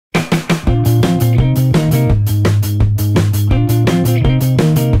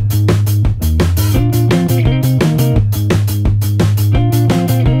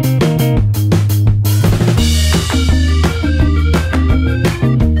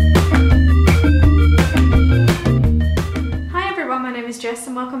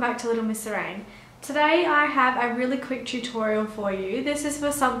back to Little Miss Lorraine. Today I have a really quick tutorial for you. This is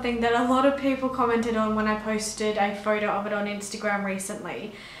for something that a lot of people commented on when I posted a photo of it on Instagram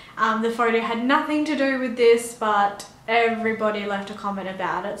recently. The photo had nothing to do with this, but everybody left a comment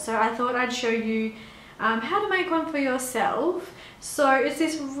about it, so I thought I'd show you how to make one for yourself. So it's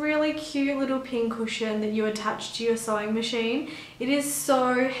this really cute little pin cushion that you attach to your sewing machine. It is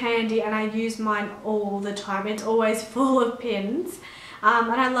so handy and I use mine all the time. It's always full of pins.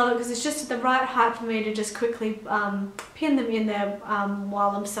 And I love it because it's just at the right height for me to just quickly pin them in there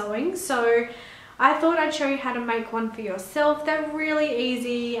while I'm sewing. So I thought I'd show you how to make one for yourself. They're really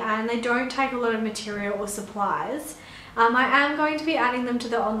easy and they don't take a lot of material or supplies. I am going to be adding them to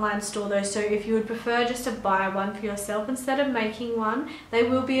the online store though, so if you would prefer just to buy one for yourself instead of making one, they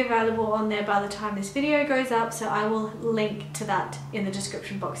will be available on there by the time this video goes up, so I will link to that in the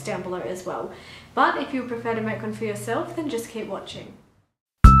description box down below as well. But if you prefer to make one for yourself, then just keep watching.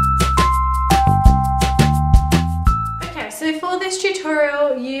 Okay, so for this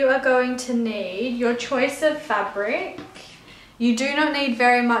tutorial you are going to need your choice of fabric. You do not need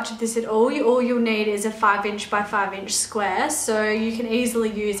very much of this at all. All you'll need is a 5" by 5" square, so you can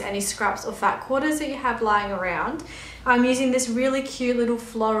easily use any scraps or fat quarters that you have lying around. I'm using this really cute little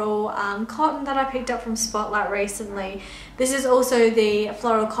floral cotton that I picked up from Spotlight recently. This is also the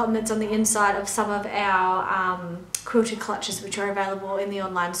floral cotton that's on the inside of some of our quilted clutches, which are available in the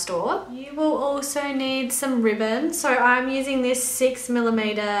online store. You will also need some ribbon. So I'm using this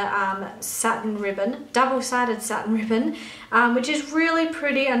 6mm satin ribbon, double-sided satin ribbon, which is really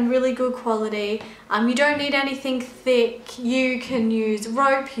pretty and really good quality. You don't need anything thick. You can use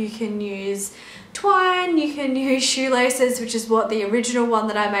rope, you can use twine, you can use shoelaces, which is what the original one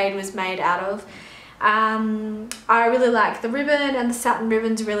that I made was made out of. I really like the ribbon, and the satin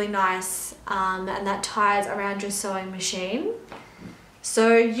ribbon's really nice, and that ties around your sewing machine.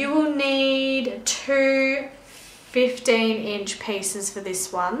 So you will need two 15" pieces for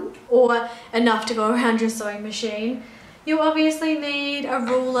this one, or enough to go around your sewing machine. You'll obviously need a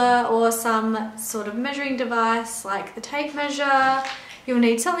ruler or some sort of measuring device like the tape measure. You'll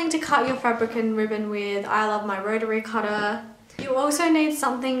need something to cut your fabric and ribbon with. I love my rotary cutter. You'll also need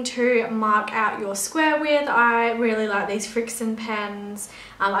something to mark out your square with. I really like these Frixion pens.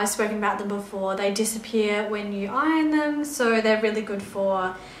 I've spoken about them before. They disappear when you iron them, so they're really good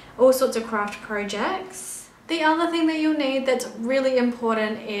for all sorts of craft projects. The other thing that you'll need that's really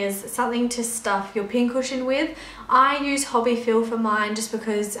important is something to stuff your pin cushion with. I use Hobby Feel for mine just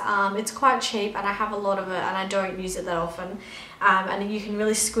because it's quite cheap and I have a lot of it and I don't use it that often. And you can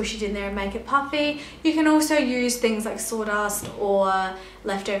really squish it in there and make it puffy. You can also use things like sawdust or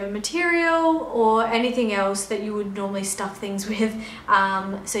leftover material or anything else that you would normally stuff things with.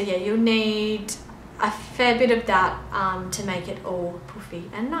 So yeah, you'll need a fair bit of that to make it all puffy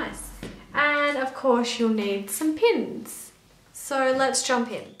and nice. And of course you'll need some pins. So let's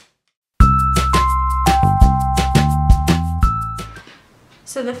jump in.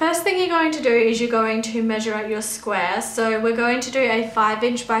 So the first thing you're going to do is you're going to measure out your square. So we're going to do a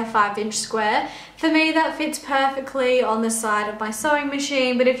 5" by 5" square. For me that fits perfectly on the side of my sewing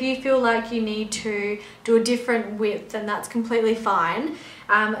machine, but if you feel like you need to do a different width, then that's completely fine.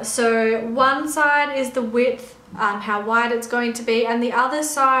 So one side is the width, how wide it's going to be, and the other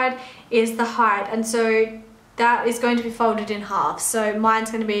side is the height, and so that is going to be folded in half. So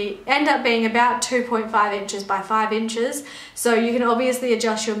mine's going to end up being about 2.5" by 5". So you can obviously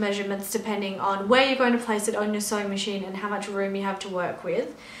adjust your measurements depending on where you're going to place it on your sewing machine and how much room you have to work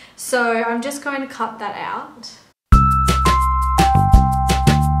with. So I'm just going to cut that out.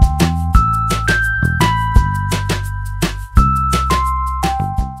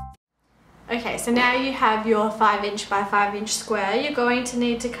 Okay, so now you have your 5" by 5" square. You're going to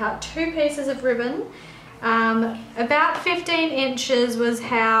need to cut two pieces of ribbon. About 15 inches was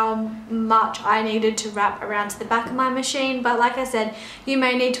how much I needed to wrap around to the back of my machine, but like I said, you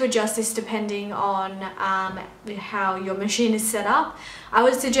may need to adjust this depending on how your machine is set up. I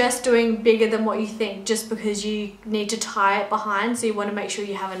would suggest doing bigger than what you think, just because you need to tie it behind, so you want to make sure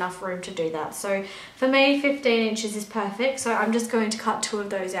you have enough room to do that. So for me 15 inches is perfect, so I'm just going to cut two of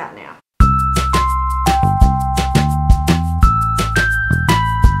those out now.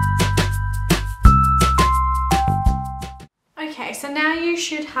 Okay, so now you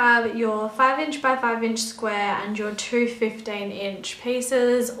should have your 5" by 5" square and your two 15"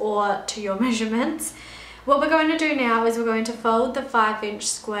 pieces, or to your measurements. What we're going to do now is we're going to fold the 5"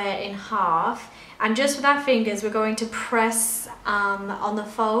 square in half, and just with our fingers we're going to press on the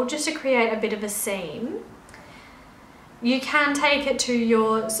fold just to create a bit of a seam. You can take it to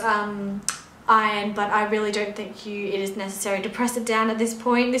your iron, but I really don't think it is necessary to press it down at this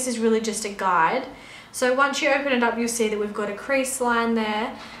point. This is really just a guide. So once you open it up, you'll see that we've got a crease line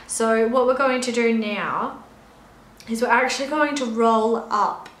there. So what we're going to do now is we're actually going to roll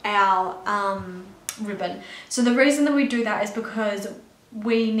up our ribbon. So the reason that we do that is because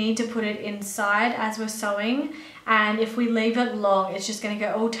we need to put it inside as we're sewing, and if we leave it long, it's just going to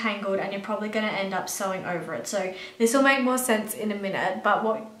get all tangled and you're probably going to end up sewing over it. So this will make more sense in a minute, but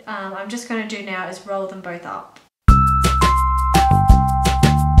what I'm just going to do now is roll them both up.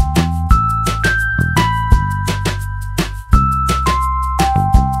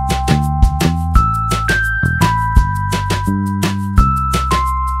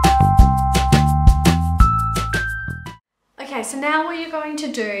 Okay, so now what you're going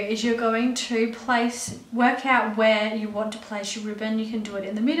to do is you're going to work out where you want to place your ribbon. You can do it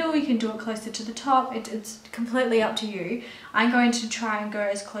in the middle, you can do it closer to the top, it's completely up to you. I'm going to try and go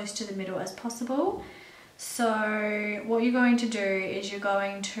as close to the middle as possible. So what you're going to do is you're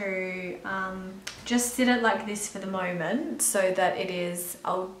going to just sit it like this for the moment so that it is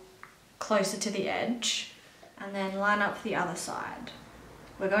closer to the edge, and then line up the other side.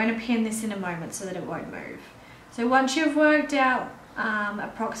 We're going to pin this in a moment so that it won't move. So once you've worked out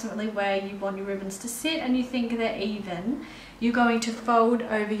approximately where you want your ribbons to sit and you think they're even, you're going to fold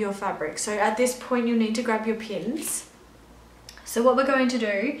over your fabric. So at this point you'll need to grab your pins. So what we're going to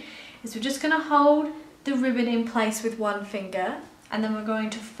do is we're just going to hold the ribbon in place with one finger, and then we're going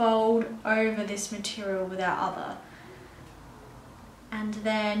to fold over this material with our other. And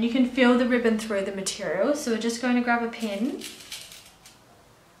then you can feel the ribbon through the material. So we're just going to grab a pin,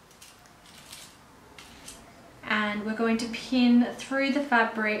 and we're going to pin through the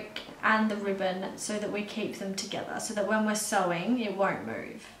fabric and the ribbon so that we keep them together, so that when we're sewing it won't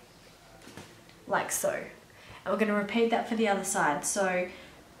move, like so. And we're going to repeat that for the other side. So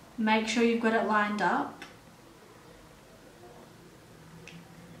make sure you've got it lined up,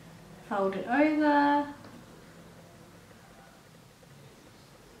 fold it over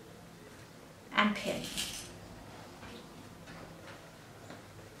and pin.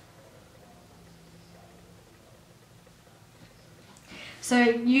 So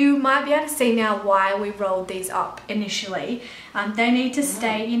you might be able to see now why we rolled these up initially. They need to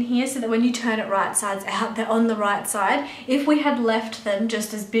stay in here so that when you turn it right sides out, they're on the right side. If we had left them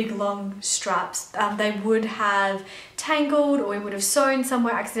just as big long straps, they would have tangled, or we would have sewn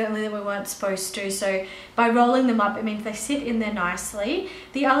somewhere accidentally that we weren't supposed to. So by rolling them up, it means they sit in there nicely.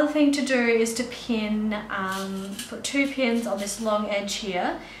 The other thing to do is to pin, put 2 pins on this long edge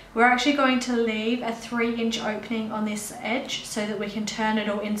here. We're actually going to leave a 3-inch opening on this edge so that we can turn it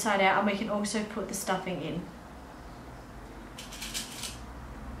all inside out, and we can also put the stuffing in.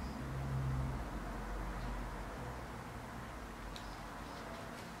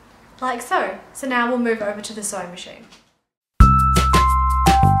 Like so. So now we'll move over to the sewing machine.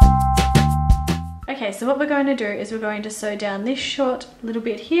 Okay, so what we're going to do is we're going to sew down this short little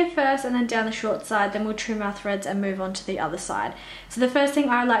bit here first, and then down the short side, then we'll trim our threads and move on to the other side. So the first thing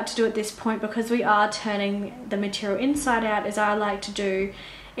I like to do at this point, because we are turning the material inside out, is I like to do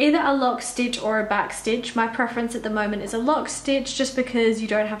either a lock stitch or a back stitch. My preference at the moment is a lock stitch, just because you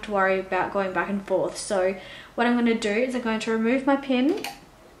don't have to worry about going back and forth. So what I'm going to do is I'm going to remove my pin,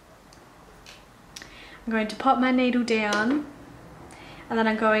 I'm going to pop my needle down, and then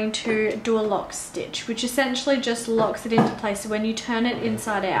I'm going to do a lock stitch, which essentially just locks it into place. So when you turn it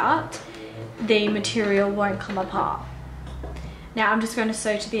inside out, the material won't come apart. Now I'm just going to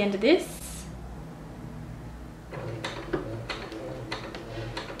sew to the end of this.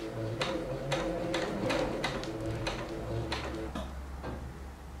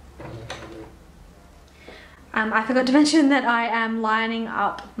 I forgot to mention that I am lining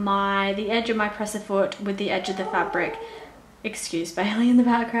up the edge of my presser foot with the edge of the fabric. Excuse Bailey in the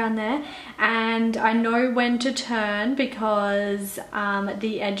background there. And I know when to turn because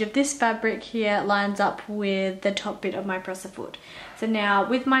the edge of this fabric here lines up with the top bit of my presser foot. So now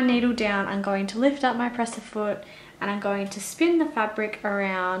with my needle down, I'm going to lift up my presser foot and I'm going to spin the fabric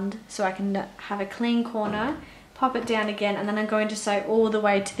around so I can have a clean corner, pop it down again, and then I'm going to sew all the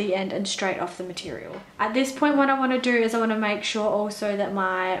way to the end and straight off the material. At this point, what I want to do is I want to make sure also that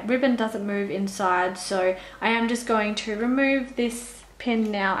my ribbon doesn't move inside, so I am just going to remove this pin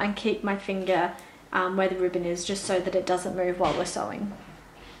now and keep my finger where the ribbon is, just so that it doesn't move while we're sewing.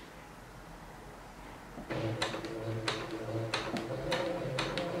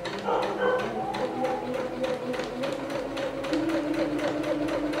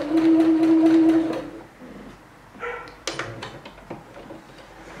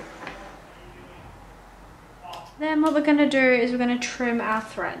 Then what we're going to do is we're going to trim our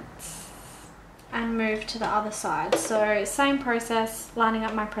threads. and move to the other side. So same process, lining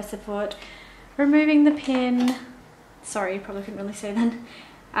up my presser foot, removing the pin. Sorry, you probably couldn't really see then.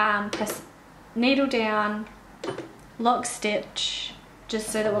 Press needle down, lock stitch, just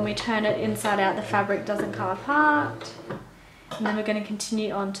so that when we turn it inside out the fabric doesn't come apart. And then we're going to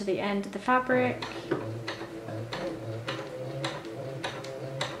continue on to the end of the fabric.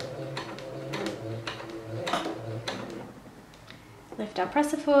 Lift our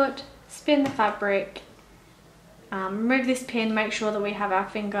presser foot, spin the fabric, remove this pin, make sure that we have our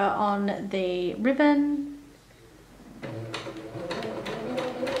finger on the ribbon.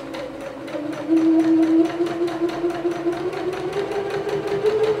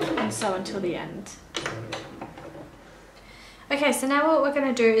 And so until the end. Okay, so now what we're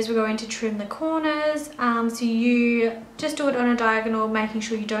going to do is we're going to trim the corners. So you just do it on a diagonal, making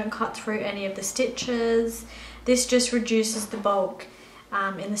sure you don't cut through any of the stitches. This just reduces the bulk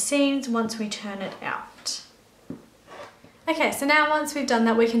in the seams once we turn it out. Okay, so now once we've done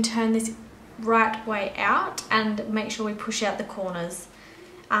that, we can turn this right way out and make sure we push out the corners.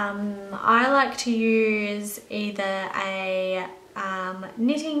 I like to use either a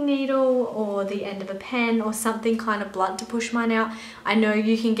knitting needle or the end of a pen or something kind of blunt to push mine out. I know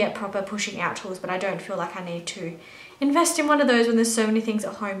you can get proper pushing out tools, but I don't feel like I need to invest in one of those when there's so many things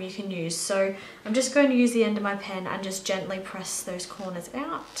at home you can use. So I'm just going to use the end of my pen and just gently press those corners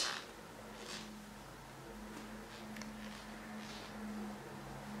out.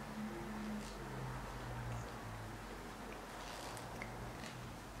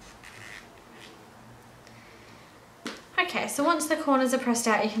 Okay, so once the corners are pressed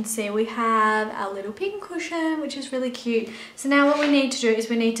out, you can see we have our little pin cushion, which is really cute. So now what we need to do is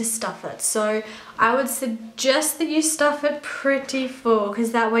we need to stuff it. So I would suggest that you stuff it pretty full,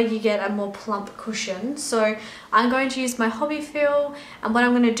 because that way you get a more plump cushion. So I'm going to use my hobby fill, and what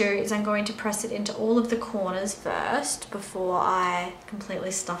I'm going to do is I'm going to press it into all of the corners first before I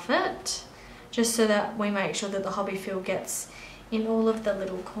completely stuff it, just so that we make sure that the hobby fill gets in all of the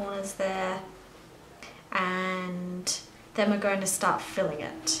little corners there. And then we're going to start filling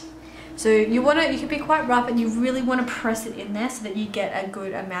it. So you can be quite rough, and you really want to press it in there so that you get a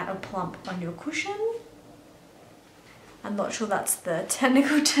good amount of plump on your cushion. I'm not sure that's the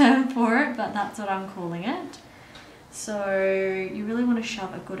technical term for it, but that's what I'm calling it. So you really want to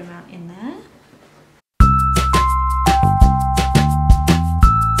shove a good amount in there.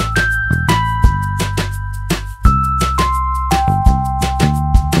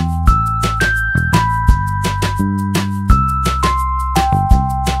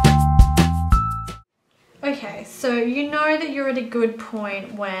 So you know that you're at a good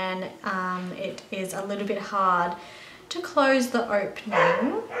point when it is a little bit hard to close the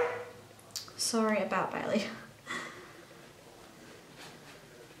opening. Sorry about Bailey.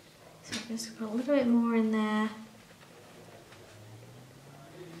 So just put a little bit more in there.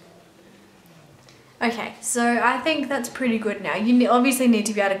 Okay, so I think that's pretty good now. You obviously need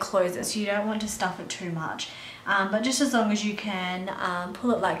to be able to close it, so you don't want to stuff it too much. But just as long as you can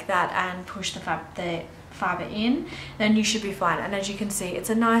pull it like that and push the fibre in, then you should be fine. And as you can see,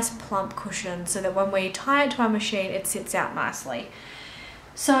 it's a nice plump cushion, so that when we tie it to our machine, it sits out nicely.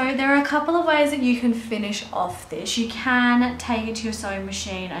 So there are a couple of ways that you can finish off this. You can take it to your sewing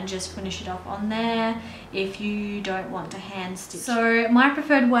machine and just finish it off on there if you don't want to hand stitch. So my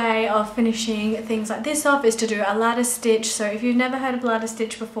preferred way of finishing things like this off is to do a ladder stitch. So if you've never heard of ladder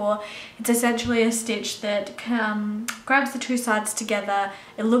stitch before, it's essentially a stitch that grabs the two sides together.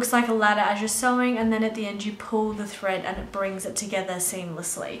 It looks like a ladder as you're sewing, and then at the end you pull the thread and it brings it together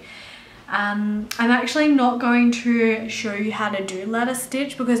seamlessly. I'm actually not going to show you how to do ladder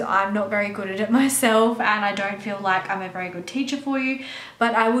stitch because I'm not very good at it myself, and I don't feel like I'm a very good teacher for you,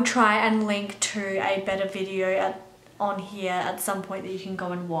 but I will try and link to a better video on here at some point that you can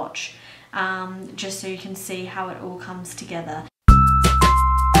go and watch, just so you can see how it all comes together.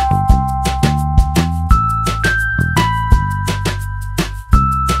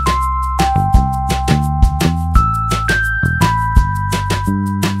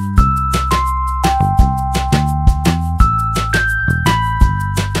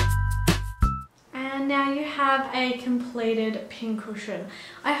 A completed pin cushion.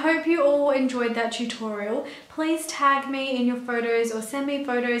 I hope you all enjoyed that tutorial. Please tag me in your photos or send me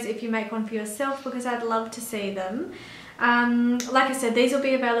photos if you make one for yourself, because I'd love to see them. Like I said, these will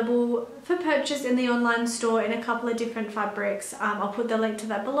be available for purchase in the online store in a couple of different fabrics. I'll put the link to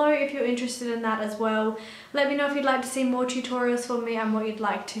that below if you're interested in that as well. Let me know if you'd like to see more tutorials from me and what you'd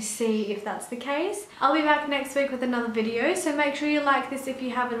like to see if that's the case. I'll be back next week with another video, so make sure you like this if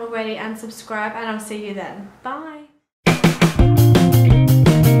you haven't already and subscribe, and I'll see you then. Bye!